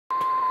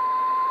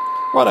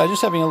Righto,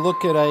 just having a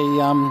look at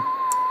a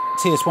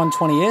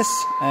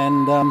TS120s,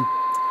 and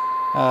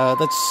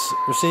that's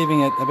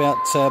receiving at about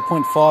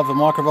 0.5 a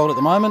microvolt at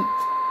the moment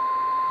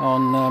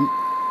on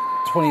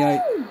 28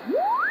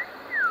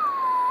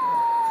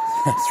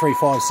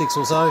 356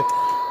 or so,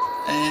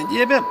 and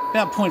yeah, about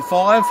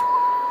 0.5,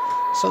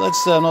 so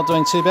that's not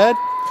doing too bad.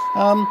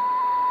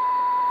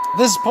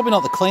 This is probably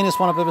not the cleanest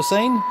one I've ever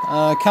seen.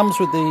 Comes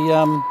with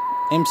the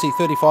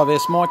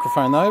MC35S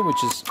microphone though,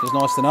 which is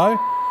nice to know.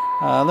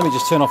 Let me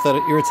just turn off that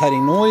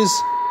irritating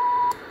noise,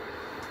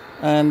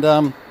 and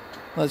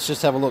let's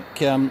just have a look.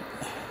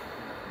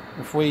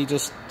 If we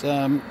just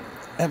have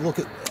a look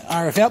at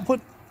RF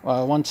output,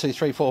 1, 2,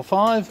 3, 4,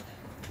 5,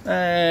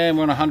 and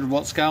we're on a 100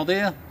 watt scale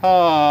there.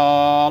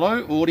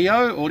 Hello,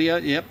 audio,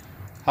 yep.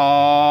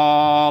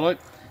 Hello,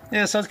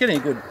 yeah. So it's getting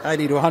a good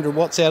 80 to 100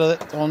 watts out of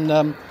it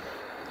on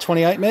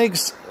 28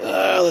 megs.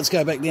 Let's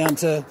go back down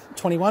to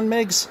 21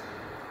 megs.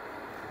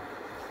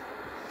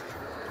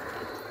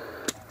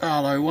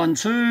 Hello, 1,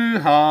 2,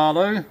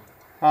 hello,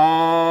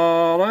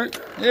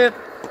 yep,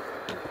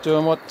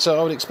 doing what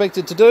I would expect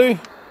it to do.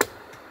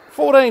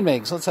 14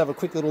 megs, let's have a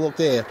quick little look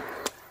there.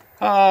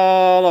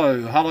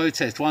 Hello,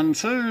 test, 1,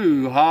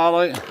 2,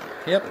 hello,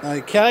 yep,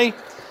 okay.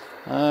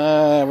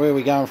 Where are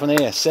we going from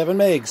there? 7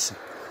 megs.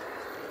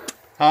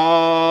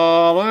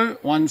 Hello,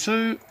 1,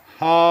 2,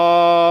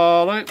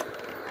 hello. A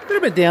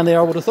little bit down there,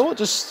 I would have thought,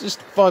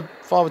 just 5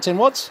 or 10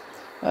 watts.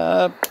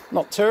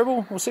 Not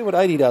terrible. We'll see what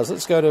 80 does.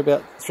 Let's go to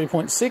about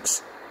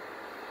 3.6.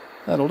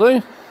 That'll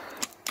do.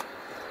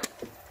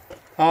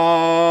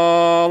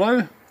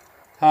 Hello.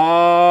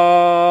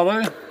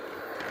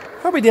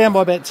 Probably down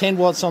by about 10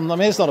 watts on. I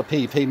mean, there's not a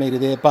PEP meter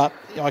there, but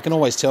I can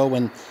always tell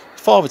when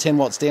 5 or 10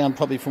 watts down,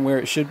 probably from where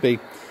it should be.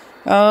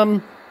 So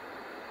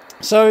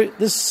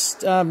this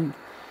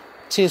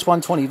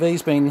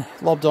TS120V's been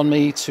lobbed on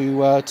me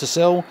to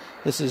sell.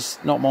 This is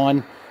not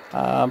mine.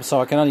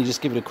 So I can only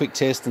just give it a quick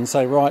test and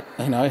say, right,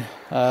 you know,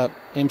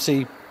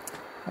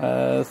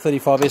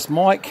 MC35S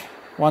mic,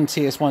 one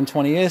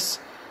TS120S,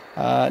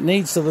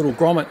 needs the little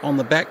grommet on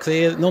the back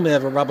there. Normally they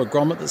have a rubber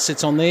grommet that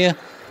sits on there.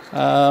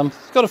 Got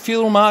a few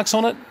little marks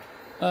on it,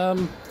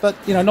 but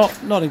you know,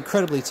 not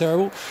incredibly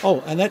terrible. Oh,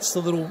 and that's the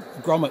little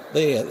grommet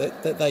there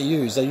that they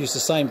use. They use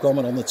the same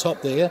grommet on the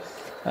top there,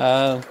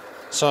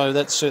 so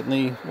that's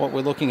certainly what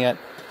we're looking at.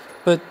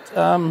 But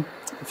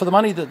for the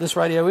money that this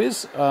radio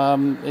is,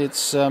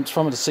 it's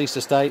from a deceased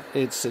estate.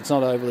 It's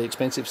not overly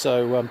expensive,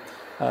 so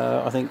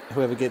I think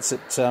whoever gets it,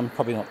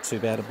 probably not too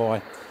bad to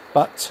buy.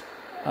 But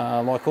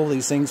like all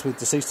these things with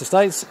deceased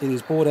estates, it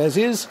is bought as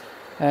is,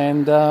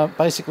 and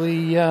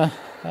basically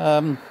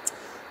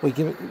we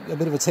give it a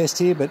bit of a test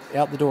here, but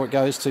out the door it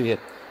goes to you,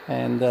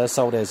 and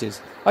sold as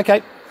is.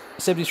 Okay,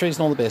 73s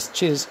and all the best.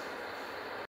 Cheers.